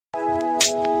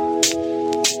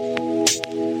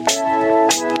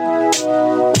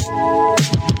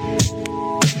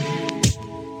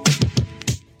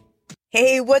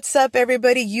Hey, what's up,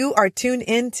 everybody? You are tuned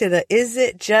in to the Is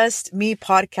It Just Me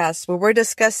podcast, where we're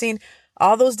discussing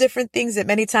all those different things that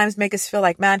many times make us feel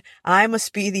like, man, I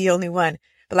must be the only one.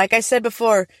 But like I said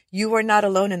before, you are not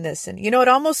alone in this. And it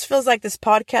almost feels like this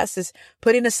podcast is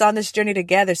putting us on this journey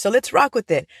together. So let's rock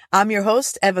with it. I'm your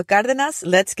host, Eva Cardenas.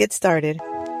 Let's get started.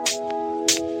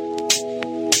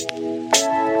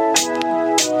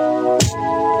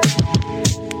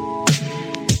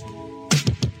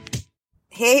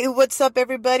 Hey, what's up,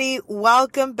 everybody?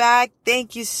 Welcome back.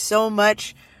 Thank you so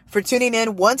much for tuning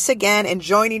in once again and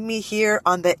joining me here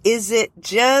on the Is It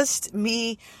Just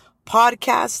Me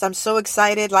podcast. I'm so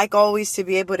excited, like always, to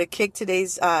be able to kick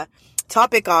today's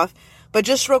topic off. But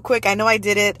just real quick, I know I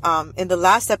did it in the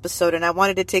last episode, and I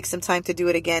wanted to take some time to do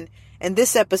it again in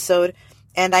this episode.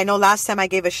 And I know last time I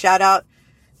gave a shout out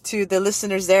to the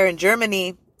listeners there in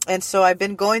Germany. And so I've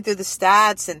been going through the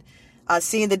stats and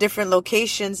seeing the different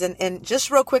locations. And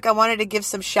just real quick, I wanted to give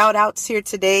some shout outs here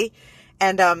today.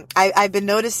 And I've been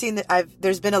noticing that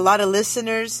there's been a lot of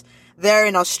listeners there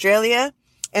in Australia.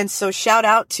 And so shout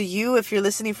out to you if you're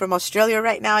listening from Australia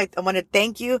right now. I want to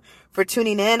thank you for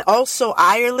tuning in. Also,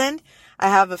 Ireland. I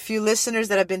have a few listeners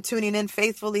that have been tuning in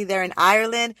faithfully there in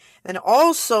Ireland. And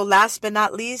also, last but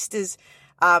not least, is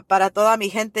para toda mi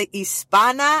gente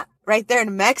hispana right there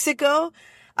in Mexico.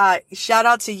 Shout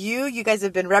out to you. You guys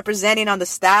have been representing on the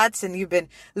stats and you've been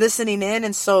listening in.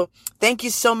 And so thank you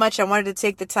so much. I wanted to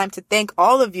take the time to thank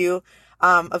all of you.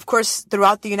 Of course,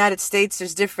 throughout the United States,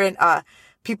 there's different,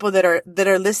 people that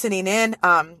are listening in.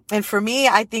 And for me,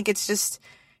 I think it's just,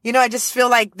 I just feel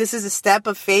like this is a step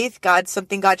of faith.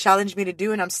 Something God challenged me to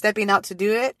do, and I'm stepping out to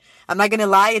do it. I'm not going to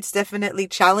lie. It's definitely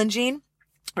challenging,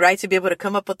 right? To be able to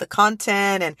come up with the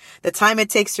content and the time it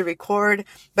takes to record.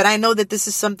 But I know that this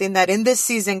is something that in this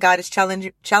season, God is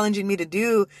challenging me to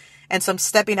do. And so I'm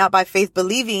stepping out by faith,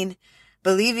 believing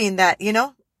that,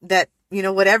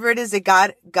 whatever it is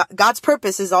that God's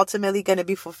purpose is ultimately going to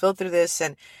be fulfilled through this.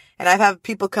 And I've had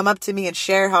people come up to me and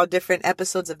share how different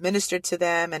episodes have ministered to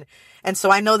them. And so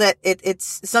I know that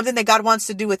it's something that God wants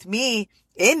to do with me,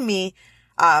 in me,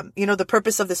 the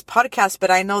purpose of this podcast, but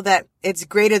I know that it's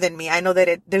greater than me. I know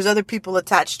that there's other people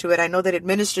attached to it. I know that it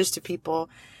ministers to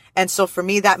people. And so for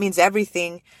me, that means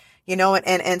everything,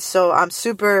 and so I'm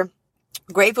super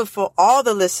grateful for all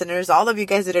the listeners, all of you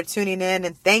guys that are tuning in,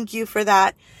 and thank you for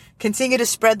that. Continue to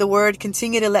spread the word,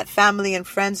 continue to let family and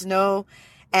friends know.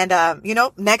 And,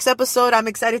 next episode, I'm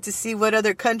excited to see what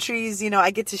other countries,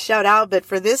 I get to shout out. But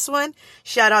for this one,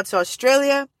 shout out to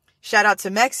Australia, shout out to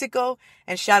Mexico,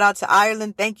 and shout out to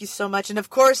Ireland. Thank you so much. And of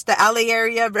course, the LA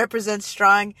area represents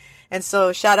strong. And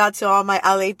so shout out to all my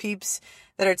LA peeps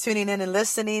that are tuning in and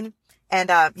listening. And,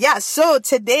 so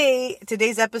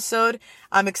today's episode,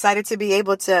 I'm excited to be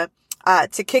able to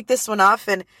kick this one off.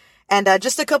 And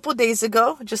just a couple days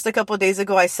ago,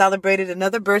 I celebrated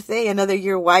another birthday, another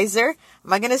year wiser. I'm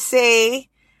not going to say,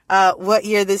 what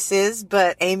year this is,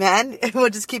 but amen. We'll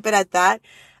just keep it at that.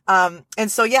 And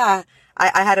so,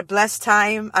 I had a blessed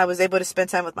time. I was able to spend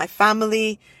time with my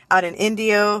family out in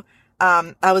Indio.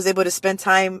 I was able to spend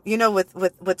time,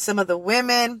 with some of the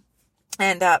women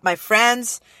and, my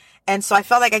friends. And so I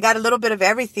felt like I got a little bit of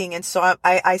everything. And so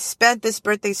I spent this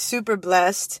birthday super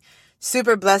blessed.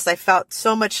 I felt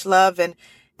so much love.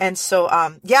 And so,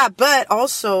 but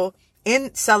also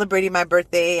in celebrating my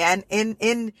birthday and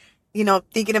in,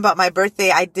 thinking about my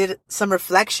birthday, I did some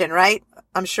reflection, right?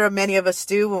 I'm sure many of us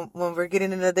do when we're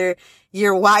getting another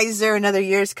year wiser, another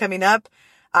year is coming up.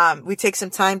 We take some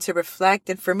time to reflect.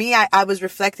 And for me, I was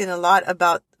reflecting a lot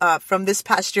about, from this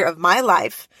past year of my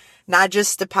life, not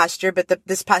just the past year, but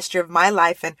this past year of my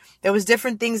life. And there was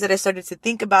different things that I started to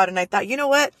think about. And I thought, you know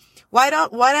what? Why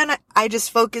don't I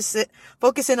just focus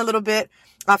in a little bit,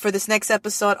 for this next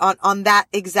episode on that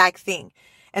exact thing.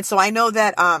 And so I know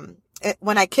that,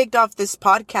 when I kicked off this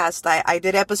podcast, I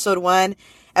did episode 1.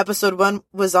 Episode 1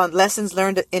 was on lessons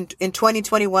learned in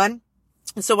 2021.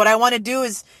 And so what I want to do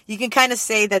is you can kind of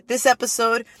say that this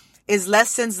episode is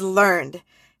lessons learned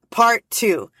part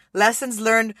 2. Lessons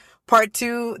learned part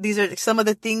 2. These are some of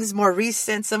the things more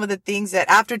recent, some of the things that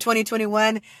after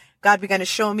 2021, God began to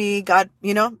show me, God,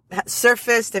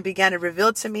 surfaced and began to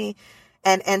reveal to me.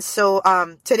 And so,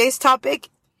 today's topic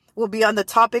will be on the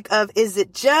topic of, is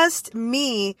it just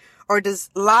me, or does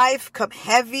life come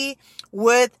heavy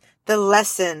with the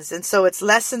lessons? And so it's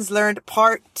lessons learned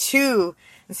part 2.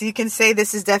 And so you can say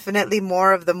this is definitely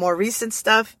more of the more recent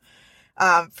stuff,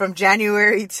 from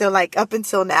January to up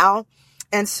until now.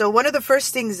 And so one of the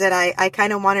first things that I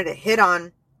kind of wanted to hit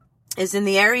on is in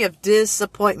the area of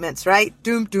disappointments, right?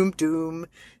 Doom, doom, doom.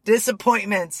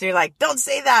 Disappointments. You're like, don't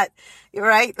say that. You're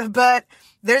right. But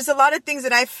there's a lot of things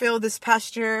that I feel this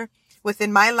past year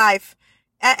within my life.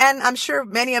 And I'm sure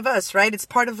many of us, right? It's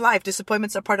part of life.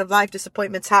 Disappointments are part of life.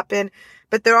 Disappointments happen.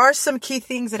 But there are some key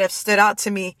things that have stood out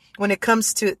to me when it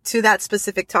comes to that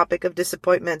specific topic of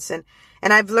disappointments. And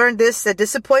I've learned this, that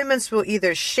disappointments will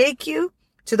either shake you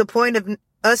to the point of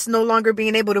us no longer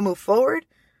being able to move forward,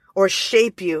 or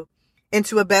shape you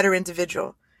into a better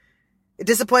individual.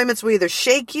 Disappointments will either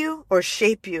shake you or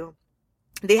shape you.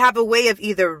 They have a way of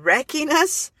either wrecking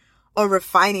us or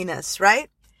refining us, right?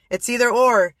 It's either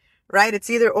or, right? It's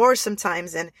either or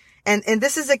sometimes. And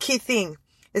this is a key thing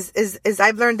is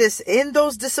I've learned this in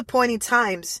those disappointing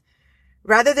times,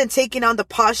 rather than taking on the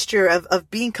posture of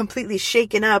being completely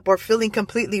shaken up or feeling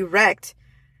completely wrecked.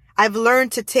 I've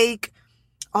learned to take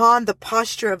on the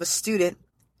posture of a student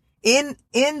in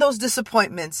those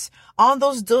disappointments, on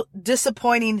those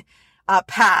disappointing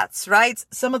paths, right?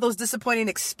 Some of those disappointing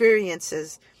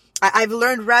experiences. I've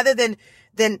learned, rather than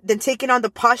taking on the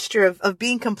posture of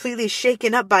being completely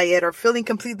shaken up by it or feeling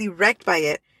completely wrecked by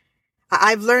it,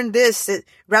 I've learned this, that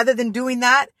rather than doing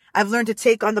that, I've learned to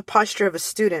take on the posture of a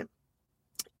student.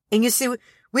 And you see,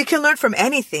 we can learn from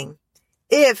anything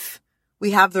if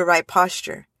we have the right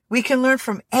posture. We can learn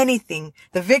from anything.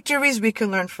 The victories we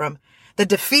can learn from, the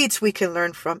defeats we can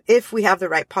learn from, if we have the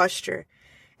right posture.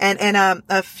 And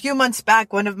a few months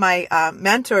back, one of my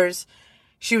mentors,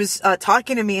 she was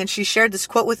talking to me, and she shared this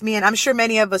quote with me, and I'm sure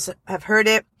many of us have heard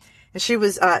it. And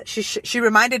she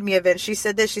reminded me of it. And she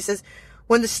said this. She says,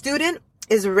 "When the student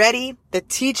is ready, the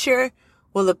teacher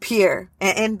will appear."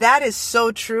 And that is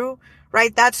so true,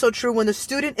 right? That's so true. When the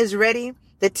student is ready,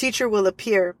 the teacher will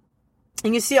appear.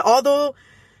 And you see, although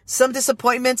some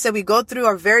disappointments that we go through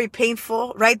are very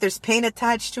painful, right? There's pain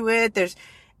attached to it. There's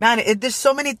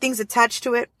so many things attached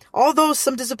to it. Although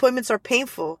some disappointments are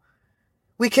painful,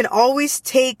 we can always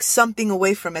take something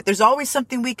away from it. There's always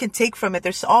something we can take from it.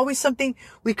 There's always something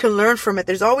we can learn from it.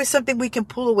 There's always something we can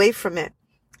pull away from it.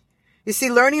 You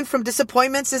see, learning from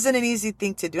disappointments isn't an easy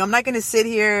thing to do. I'm not going to sit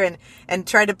here and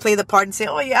try to play the part and say,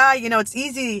 oh yeah, it's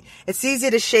easy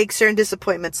to shake certain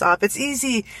disappointments off. It's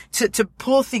easy to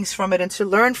pull things from it and to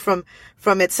learn from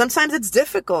it. Sometimes it's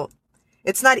difficult.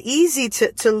 It's not easy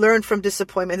to learn from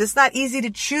disappointment. It's not easy to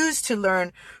choose to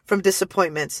learn from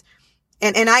disappointments.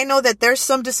 And I know that there's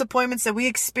some disappointments that we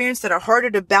experience that are harder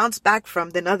to bounce back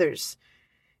from than others,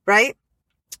 right?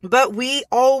 But we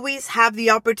always have the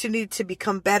opportunity to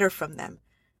become better from them,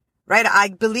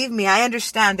 right? Believe me, I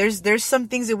understand. There's some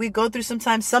things that we go through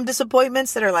sometimes, some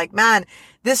disappointments that are like, man,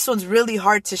 this one's really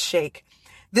hard to shake.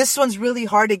 This one's really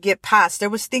hard to get past. There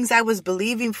was things I was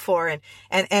believing for and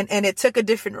it took a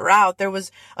different route. There was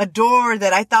a door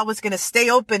that I thought was going to stay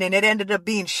open and it ended up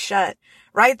being shut,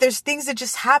 right? There's things that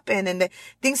just happen, and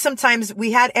things sometimes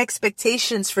we had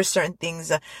expectations for certain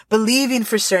things, believing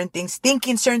for certain things,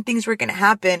 thinking certain things were going to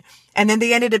happen. And then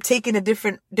they ended up taking a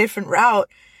different route,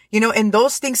 and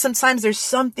those things, sometimes there's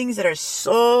some things that are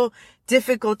so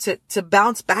difficult to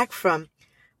bounce back from.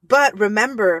 But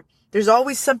remember, there's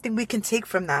always something we can take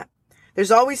from that.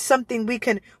 There's always something we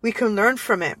can learn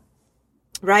from it,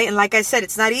 right? And like I said,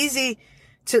 it's not easy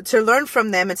to learn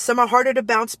from them, and some are harder to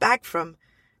bounce back from,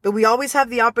 but we always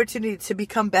have the opportunity to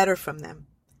become better from them.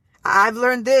 I've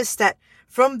learned this, that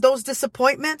from those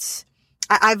disappointments,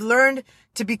 I've learned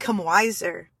to become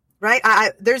wiser, right?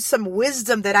 There's some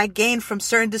wisdom that I gained from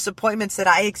certain disappointments that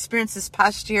I experienced this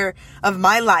past year of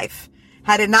my life.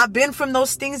 Had it not been from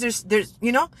those things, there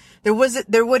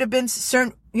would have been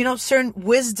certain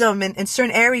wisdom in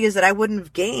certain areas that I wouldn't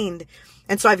have gained.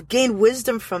 And so I've gained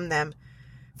wisdom from them.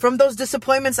 From those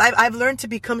disappointments, I've learned to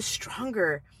become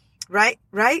stronger, right?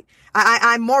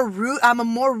 I'm a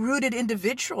more rooted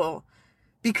individual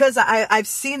because I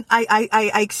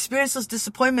experienced those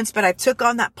disappointments, but I took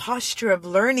on that posture of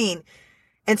learning.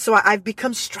 And so I've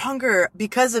become stronger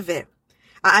because of it.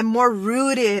 I'm more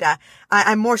rooted.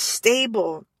 I'm more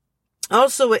stable.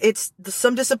 Also,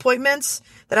 some disappointments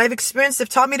that I've experienced have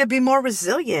taught me to be more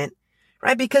resilient,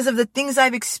 right? Because of the things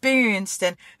I've experienced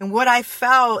and what I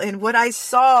felt and what I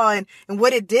saw and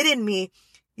what it did in me,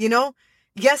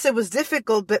 Yes, it was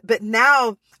difficult, but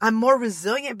now I'm more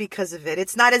resilient because of it.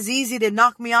 It's not as easy to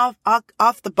knock me off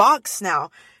the box now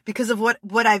because of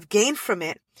what I've gained from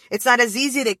it. It's not as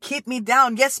easy to keep me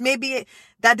down. Yes, maybe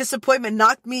that disappointment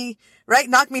knocked me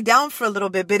down for a little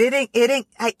bit, but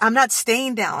I'm not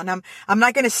staying down. I'm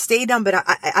not going to stay down, but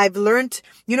I've learned,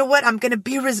 I'm going to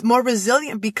be more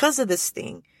resilient because of this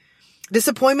thing.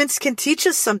 Disappointments can teach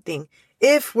us something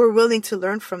if we're willing to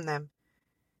learn from them.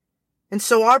 And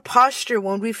so our posture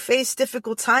when we face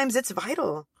difficult times, it's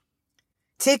vital.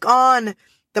 Take on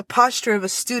the posture of a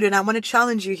student. I want to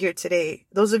challenge you here today.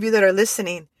 Those of you that are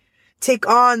listening, take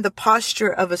on the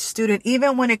posture of a student,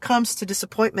 even when it comes to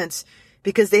disappointments,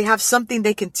 because they have something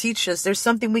they can teach us. There's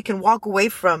something we can walk away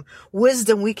from,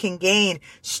 wisdom we can gain,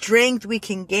 strength we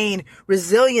can gain,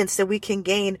 resilience that we can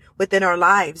gain within our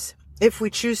lives if we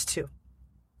choose to.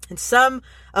 And some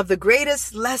of the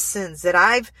greatest lessons that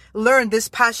I've learned this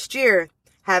past year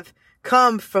have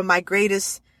come from my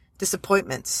greatest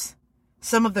disappointments.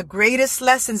 Some of the greatest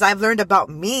lessons I've learned about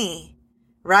me,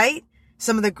 right?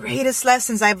 Some of the greatest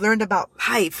lessons I've learned about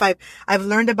life. I've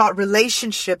learned about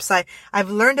relationships. I've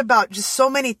learned about just so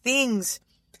many things.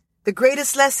 The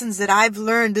greatest lessons that I've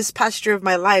learned this past year of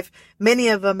my life, many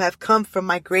of them have come from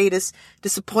my greatest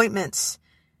disappointments.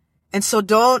 And so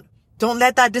don't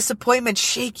let that disappointment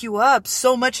shake you up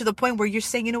so much to the point where you're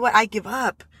saying, you know what? I give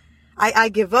up. I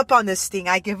give up on this thing.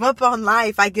 I give up on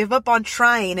life. I give up on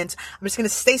trying. And I'm just going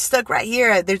to stay stuck right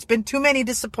here. There's been too many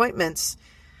disappointments.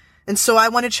 And so I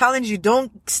want to challenge you.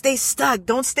 Don't stay stuck.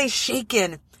 Don't stay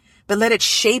shaken, but let it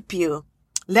shape you.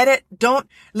 Don't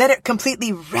let it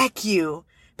completely wreck you,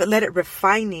 but let it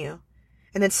refine you.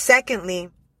 And then secondly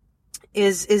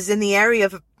is in the area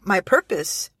of my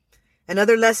purpose.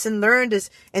 Another lesson learned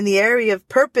is in the area of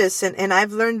purpose. And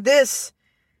I've learned this.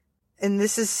 And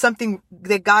this is something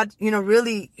that God,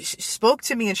 really spoke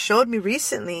to me and showed me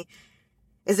recently,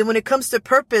 is that when it comes to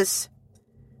purpose,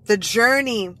 the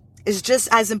journey is just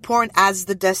as important as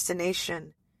the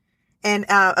destination. And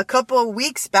a couple of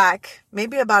weeks back,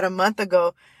 maybe about a month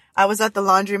ago, I was at the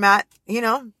laundromat,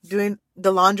 doing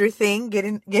the laundry thing,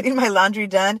 getting my laundry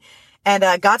done. And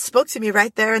God spoke to me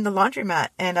right there in the laundromat.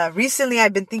 And recently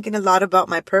I've been thinking a lot about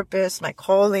my purpose, my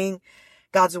calling,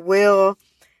 God's will.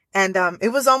 And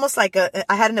it was almost like I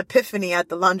had an epiphany at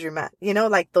the laundromat,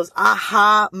 like those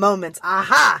aha moments.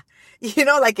 Aha!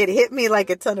 Like it hit me like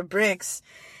a ton of bricks.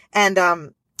 And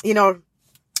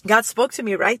God spoke to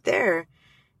me right there.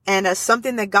 And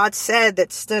something that God said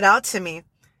that stood out to me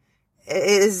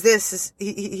is this.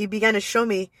 He began to show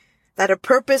me that a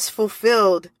purpose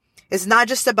fulfilled is not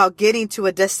just about getting to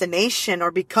a destination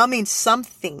or becoming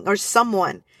something or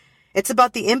someone. It's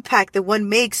about the impact that one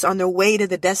makes on their way to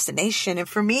the destination. And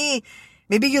for me,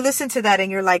 maybe you listen to that and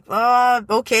you're like, oh,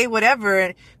 okay, whatever.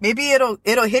 And maybe it'll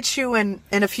hit you in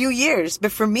a few years.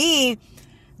 But for me,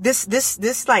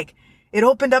 this like, it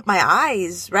opened up my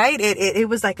eyes, right? It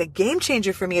was like a game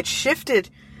changer for me. It shifted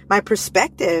my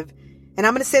perspective. And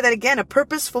I'm going to say that again. A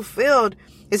purpose fulfilled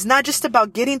is not just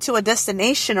about getting to a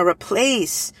destination or a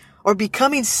place or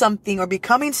becoming something or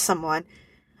becoming someone.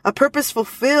 A purpose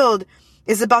fulfilled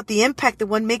is about the impact that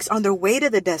one makes on their way to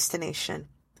the destination.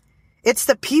 It's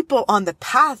the people on the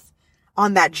path,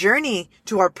 on that journey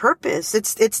to our purpose.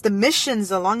 It's the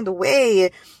missions along the way.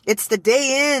 It's the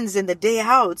day ins and the day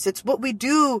outs. It's what we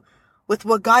do with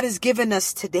what God has given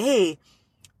us today.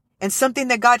 And something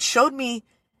that God showed me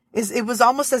is it was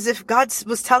almost as if God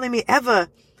was telling me, Eva,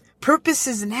 purpose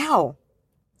is now.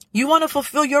 You want to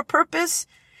fulfill your purpose?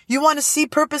 You want to see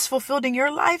purpose fulfilled in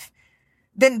your life?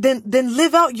 Then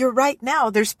live out your right now.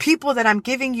 There's people that I'm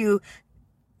giving you,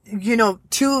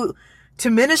 to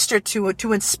minister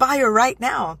to inspire right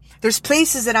now. There's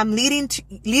places that I'm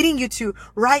leading you to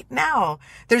right now.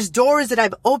 There's doors that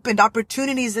I've opened,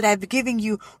 opportunities that I've given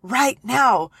you right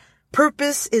now.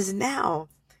 Purpose is now.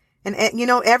 And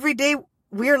every day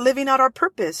we are living out our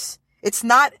purpose. It's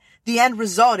not the end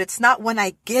result. It's not when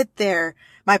I get there,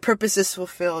 my purpose is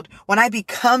fulfilled. When I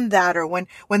become that or when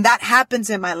that happens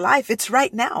in my life, it's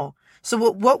right now. So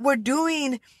what we're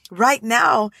doing right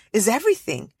now is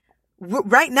everything.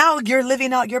 Right now, you're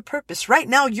living out your purpose. Right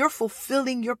now, you're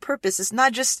fulfilling your purpose. It's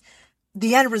not just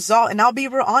the end result. And I'll be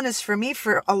real honest, for me,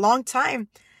 for a long time,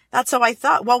 that's how I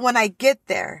thought. Well, when I get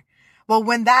there,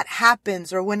 when that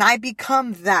happens or when I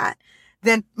become that,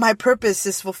 then my purpose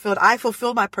is fulfilled. I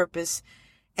fulfilled my purpose.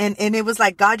 And it was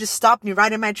like God just stopped me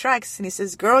right in my tracks. And he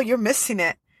says, girl, you're missing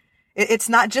it. It's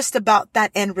not just about that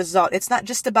end result. It's not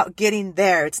just about getting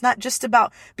there. It's not just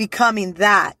about becoming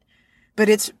that, but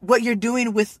it's what you're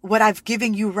doing with what I've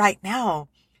given you right now.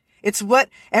 It's what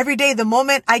every day, the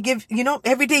moment I give,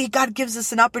 every day God gives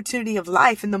us an opportunity of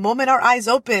life. And the moment our eyes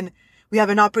open, we have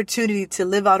an opportunity to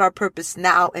live out our purpose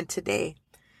now and today.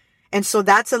 And so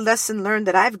that's a lesson learned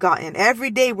that I've gotten.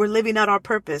 Every day we're living out our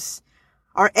purpose.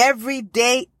 Our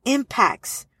everyday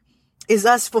impacts is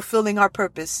us fulfilling our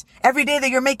purpose. Every day that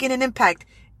you're making an impact,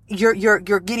 you're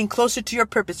getting closer to your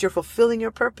purpose. You're fulfilling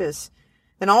your purpose.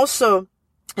 And also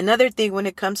another thing when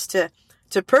it comes to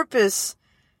purpose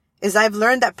is I've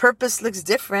learned that purpose looks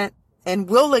different and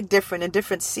will look different in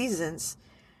different seasons.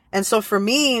 And so for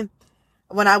me,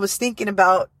 when I was thinking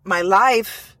about my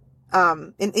life,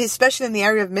 and especially in the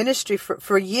area of ministry,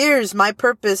 for years, my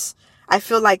purpose, I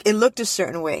feel like it looked a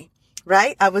certain way,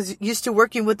 right? I was used to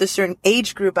working with a certain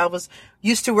age group. I was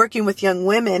used to working with young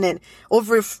women, and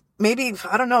over maybe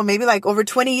like over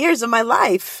 20 years of my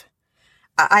life,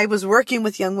 I was working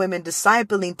with young women,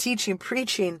 discipling, teaching,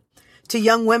 preaching to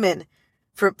young women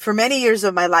for many years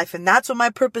of my life. And that's what my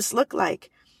purpose looked like.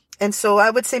 And so I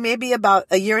would say maybe about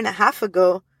a year and a half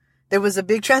ago, there was a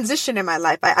big transition in my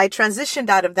life. I transitioned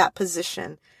out of that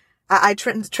position. I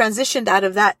transitioned out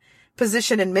of that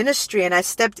position in ministry, and I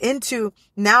stepped into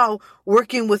now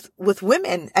working with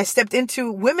women. I stepped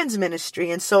into women's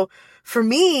ministry. And so for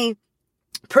me,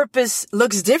 purpose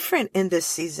looks different in this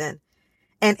season.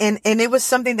 And it was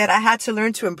something that I had to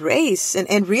learn to embrace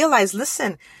and realize,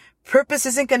 listen, purpose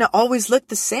isn't going to always look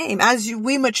the same. As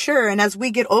we mature and as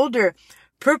we get older,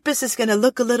 purpose is going to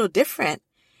look a little different.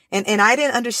 And I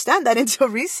didn't understand that until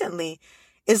recently.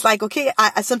 It's like, okay,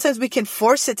 sometimes we can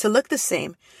force it to look the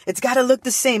same. It's got to look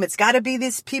the same. It's got to be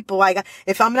these people.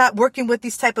 If I'm not working with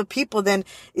these type of people, then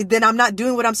I'm not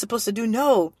doing what I'm supposed to do.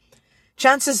 No,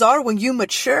 chances are when you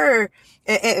mature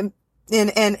and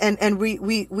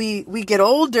we get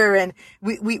older and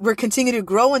we're continuing to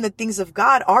grow in the things of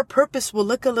God, our purpose will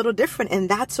look a little different, and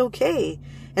that's okay.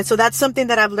 And so that's something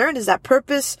that I've learned, is that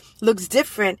purpose looks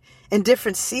different in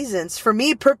different seasons. For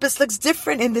me, purpose looks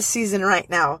different in this season right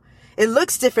now. It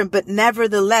looks different, but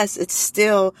nevertheless, it's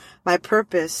still my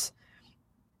purpose.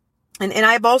 And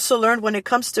I've also learned when it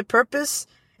comes to purpose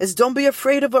is don't be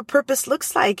afraid of what purpose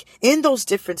looks like in those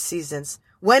different seasons.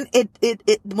 When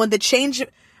the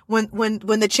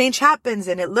change happens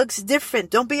and it looks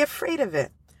different, don't be afraid of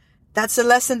it. That's a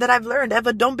lesson that I've learned.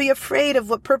 Eva, don't be afraid of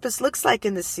what purpose looks like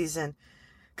in this season.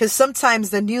 Because sometimes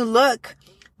the new look,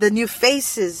 the new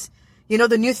faces,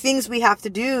 the new things we have to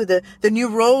do, the new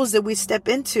roles that we step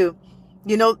into,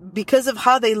 because of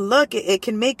how they look, it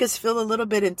can make us feel a little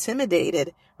bit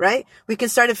intimidated, right? We can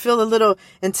start to feel a little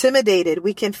intimidated.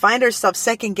 We can find ourselves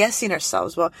second guessing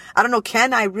ourselves. Well, I don't know.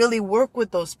 Can I really work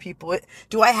with those people?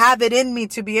 Do I have it in me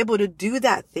to be able to do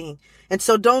that thing? And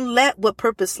so don't let what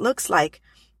purpose looks like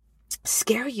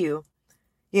scare you.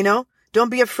 Don't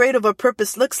be afraid of what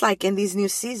purpose looks like in these new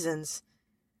seasons.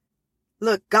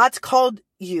 Look, God's called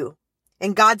you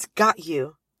and God's got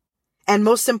you. And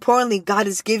most importantly, God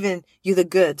has given you the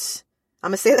goods. I'm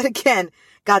going to say that again.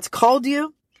 God's called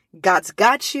you. God's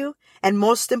got you. And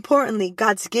most importantly,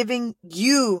 God's giving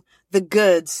you the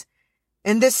goods.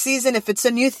 In this season, if it's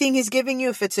a new thing he's giving you,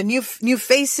 if it's a new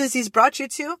faces he's brought you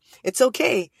to, it's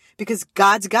okay, because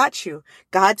God's got you.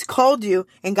 God's called you,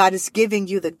 and God is giving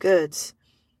you the goods.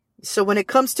 So when it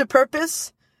comes to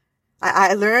purpose,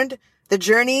 I learned the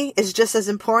journey is just as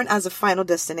important as the final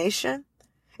destination.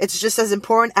 It's just as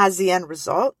important as the end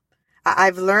result.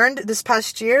 I've learned this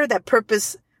past year that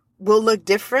purpose will look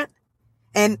different,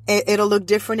 and it'll look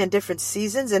different in different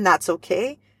seasons, and that's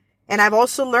okay. And I've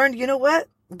also learned, you know what?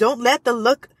 Don't let the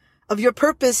look of your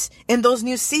purpose in those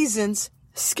new seasons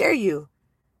scare you.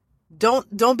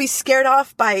 Don't be scared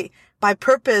off by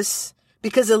purpose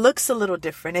because it looks a little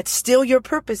different. It's still your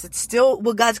purpose. It's still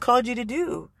what God's called you to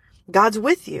do. God's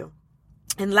with you.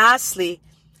 And lastly,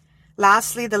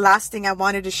 the last thing I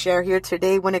wanted to share here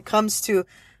today when it comes to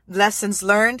lessons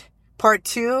learned, part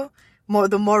 2,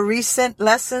 the more recent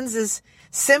lessons, is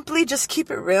simply just keep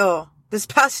it real. This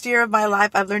past year of my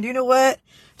life, I've learned, you know what?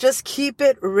 Just keep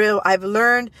it real. I've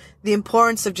learned the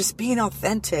importance of just being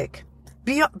authentic.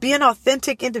 Be an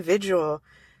authentic individual.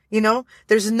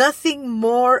 There's nothing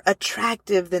more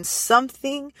attractive than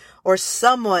something or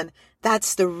someone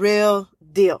that's the real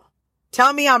deal.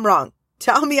 Tell me I'm wrong.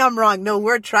 No,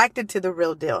 we're attracted to the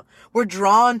real deal. We're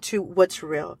drawn to what's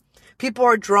real. People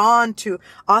are drawn to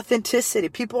authenticity.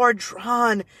 People are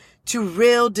drawn to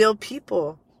real deal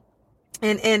people.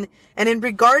 And in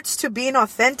regards to being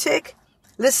authentic,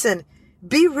 listen,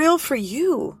 be real for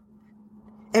you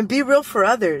and be real for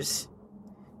others.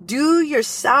 Do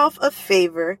yourself a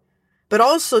favor, but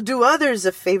also do others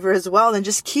a favor as well, and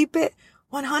just keep it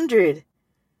 100.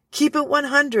 Keep it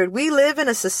 100. We live in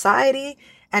a society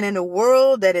and in a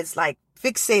world that is like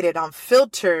fixated on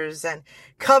filters and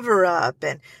cover up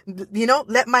and,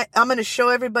 I'm going to show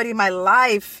everybody my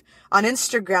life on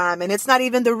Instagram, and it's not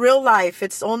even the real life.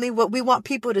 It's only what we want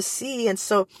people to see. And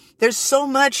so there's so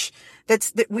much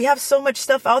we have so much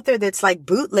stuff out there that's like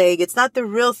bootleg. It's not the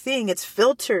real thing. It's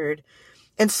filtered.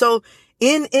 And so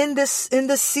in this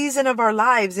season of our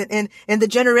lives and in the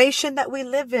generation that we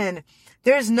live in,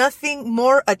 there's nothing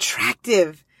more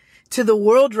attractive to the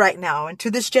world right now and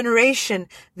to this generation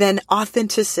than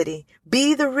authenticity.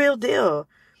 Be the real deal.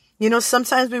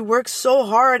 Sometimes we work so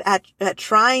hard at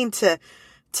trying to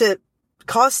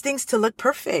cause things to look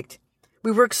perfect.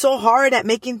 We work so hard at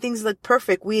making things look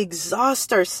perfect. We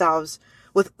exhaust ourselves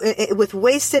with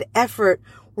wasted effort,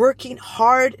 working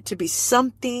hard to be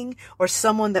something or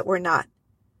someone that we're not.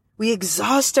 We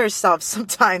exhaust ourselves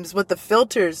sometimes with the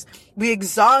filters. We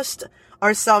exhaust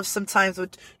ourselves sometimes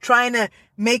with trying to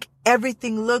make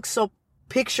everything look so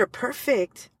picture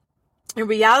perfect. And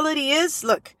reality is,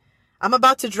 look, I'm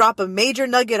about to drop a major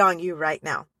nugget on you right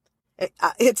now.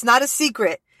 It's not a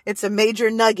secret. It's a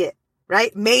major nugget,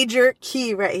 right? Major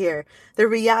key right here. The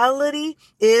reality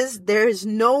is there is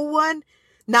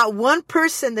not one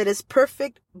person that is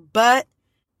perfect but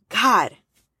God.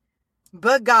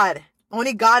 But God.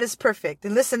 Only God is perfect.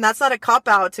 And listen, that's not a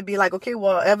cop-out to be like, okay,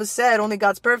 well, Eva said only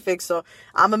God's perfect, so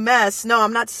I'm a mess. No,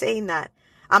 I'm not saying that.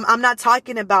 I'm not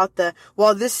talking about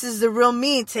this is the real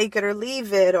me, take it or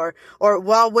leave it, or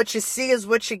well, what you see is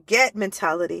what you get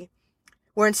mentality.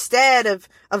 Where instead of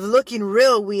looking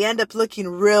real, we end up looking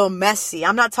real messy.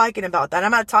 I'm not talking about that.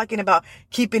 I'm not talking about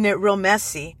keeping it real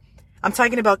messy. I'm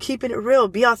talking about keeping it real.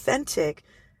 Be authentic.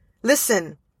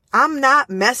 Listen, I'm not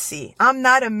messy. I'm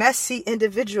not a messy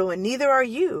individual, and neither are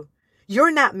you.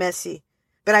 You're not messy.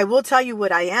 But I will tell you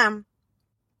what I am.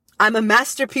 I'm a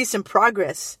masterpiece in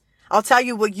progress. I'll tell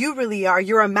you what you really are.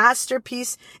 You're a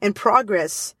masterpiece in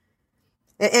progress.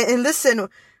 And listen,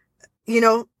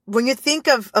 when you think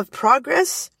of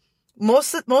progress,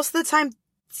 most of the time,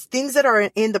 things that are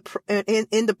in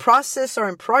the process or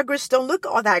in progress don't look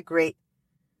all that great.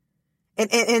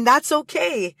 And that's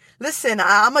okay. Listen,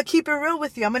 I'm going to keep it real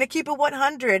with you. I'm going to keep it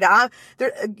 100.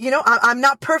 I'm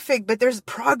not perfect, but there's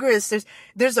progress.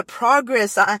 There's a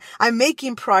progress. I'm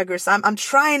making progress. I'm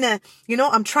trying to,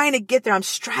 I'm trying to get there. I'm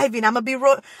striving. I'm going to be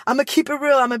real. I'm going to keep it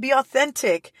real. I'm going to be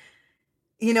authentic,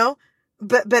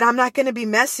 but I'm not going to be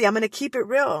messy. I'm going to keep it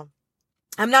real.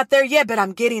 I'm not there yet, but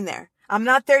I'm getting there. I'm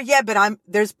not there yet, but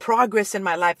there's progress in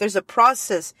my life. There's a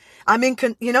process. I'm in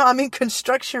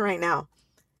construction right now.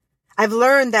 I've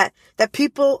learned that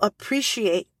people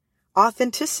appreciate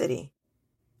authenticity.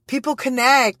 People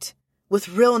connect with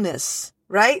realness,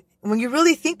 right? When you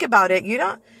really think about it, you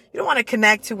don't want to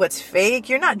connect to what's fake.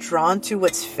 You're not drawn to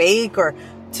what's fake or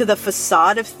to the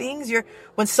facade of things.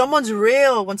 When someone's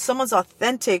real, when someone's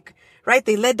authentic, right?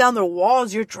 They let down their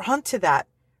walls. You're drawn to that,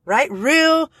 right?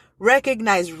 Real,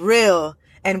 recognize real,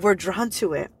 and we're drawn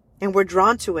to it.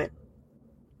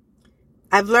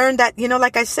 I've learned that,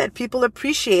 like I said, people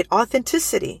appreciate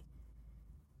authenticity.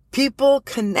 People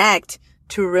connect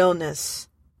to realness.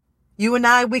 You and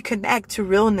I, we connect to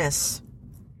realness.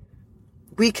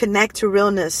 We connect to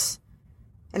realness.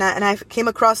 And I came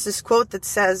across this quote that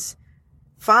says,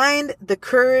 find the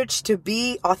courage to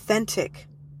be authentic.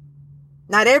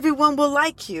 Not everyone will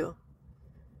like you,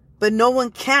 but no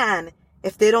one can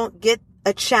if they don't get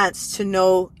a chance to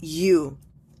know you.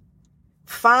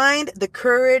 Find the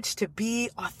courage to be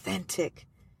authentic.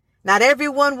 Not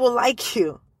everyone will like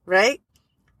you, right?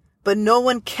 But no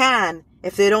one can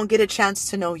if they don't get a chance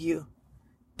to know you.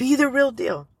 Be the real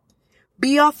deal.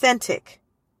 Be authentic.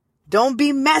 Don't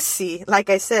be messy. Like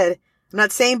I said, I'm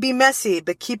not saying be messy,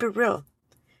 but keep it real.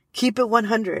 Keep it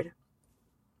 100.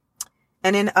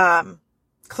 And in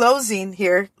closing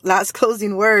here, last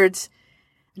closing words,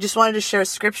 I just wanted to share a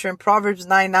scripture in Proverbs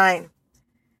 9:9.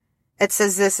 It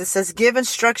says this, it says, give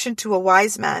instruction to a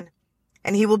wise man,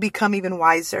 and he will become even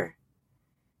wiser.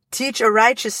 Teach a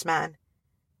righteous man,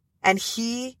 and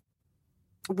he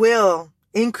will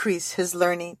increase his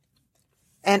learning.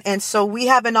 And so we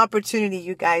have an opportunity,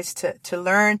 you guys, to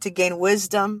learn, to gain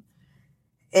wisdom.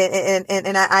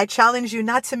 And I challenge you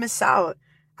not to miss out.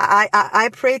 I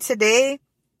pray today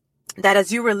that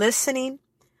as you were listening,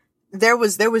 there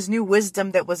was new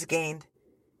wisdom that was gained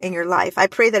in your life. I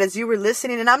pray that as you were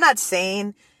listening, and I'm not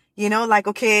saying,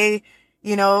 okay,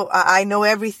 I know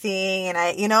everything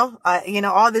and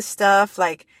all this stuff.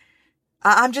 Like,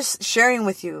 I'm just sharing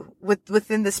with you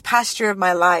within this past year of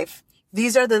my life.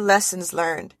 These are the lessons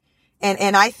learned.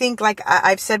 And I think, like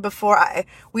I've said before,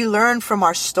 we learn from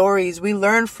our stories. We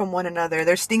learn from one another.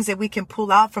 There's things that we can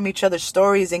pull out from each other's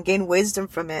stories and gain wisdom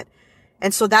from it.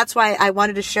 And so that's why I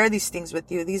wanted to share these things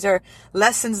with you. These are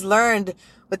lessons learned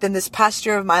within this past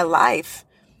year of my life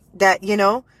that,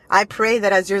 I pray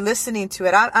that as you're listening to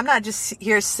it, I'm not just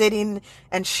here sitting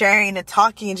and sharing and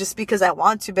talking just because I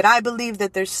want to, but I believe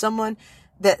that there's someone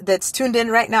that's tuned in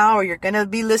right now, or you're going to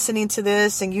be listening to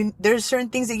this, and there's certain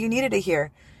things that you needed to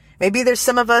hear. Maybe there's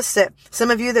some of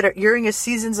you that you're in your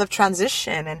seasons of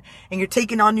transition and you're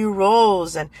taking on new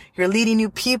roles and you're leading new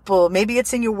people. Maybe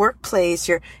it's in your workplace.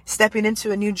 You're stepping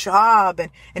into a new job and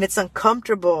it's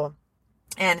uncomfortable.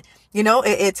 And,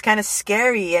 it's kind of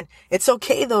scary, and it's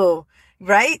okay though,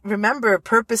 right? Remember,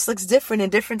 purpose looks different in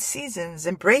different seasons.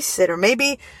 Embrace it. Or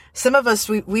maybe some of us,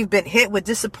 we've been hit with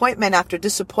disappointment after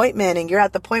disappointment, and you're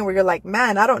at the point where you're like,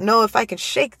 man, I don't know if I can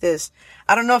shake this.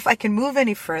 I don't know if I can move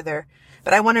any further.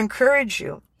 But I want to encourage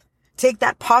you. Take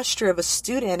that posture of a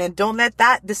student and don't let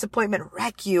that disappointment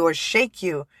wreck you or shake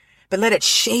you, but let it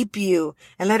shape you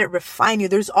and let it refine you.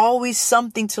 There's always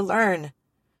something to learn.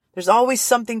 There's always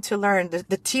something to learn.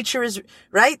 The teacher is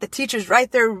right. The teacher's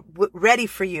right there ready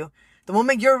for you. The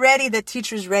moment you're ready, the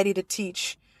teacher's ready to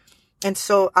teach. And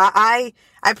so I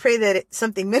pray that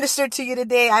something ministered to you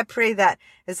today. I pray that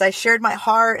as I shared my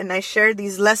heart and I shared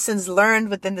these lessons learned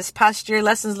within this past year,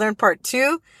 lessons learned part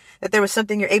 2, that there was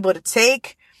something you're able to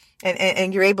take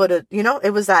and you're able to,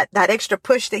 it was that extra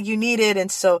push that you needed.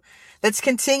 And so let's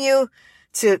continue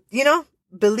to,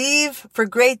 believe for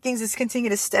great things. Let's continue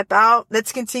to step out.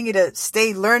 Let's continue to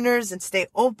stay learners and stay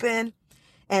open.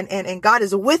 And God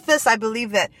is with us. I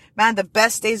believe that, man, the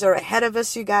best days are ahead of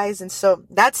us, you guys. And so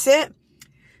that's it.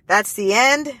 That's the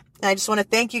end. And I just want to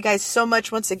thank you guys so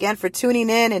much once again for tuning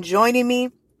in and joining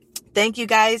me. Thank you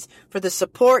guys for the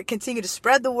support. Continue to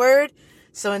spread the word.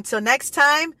 So until next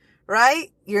time,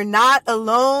 right? You're not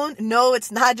alone. No, it's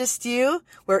not just you.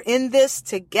 We're in this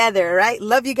together, right?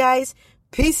 Love you guys.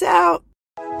 Peace out.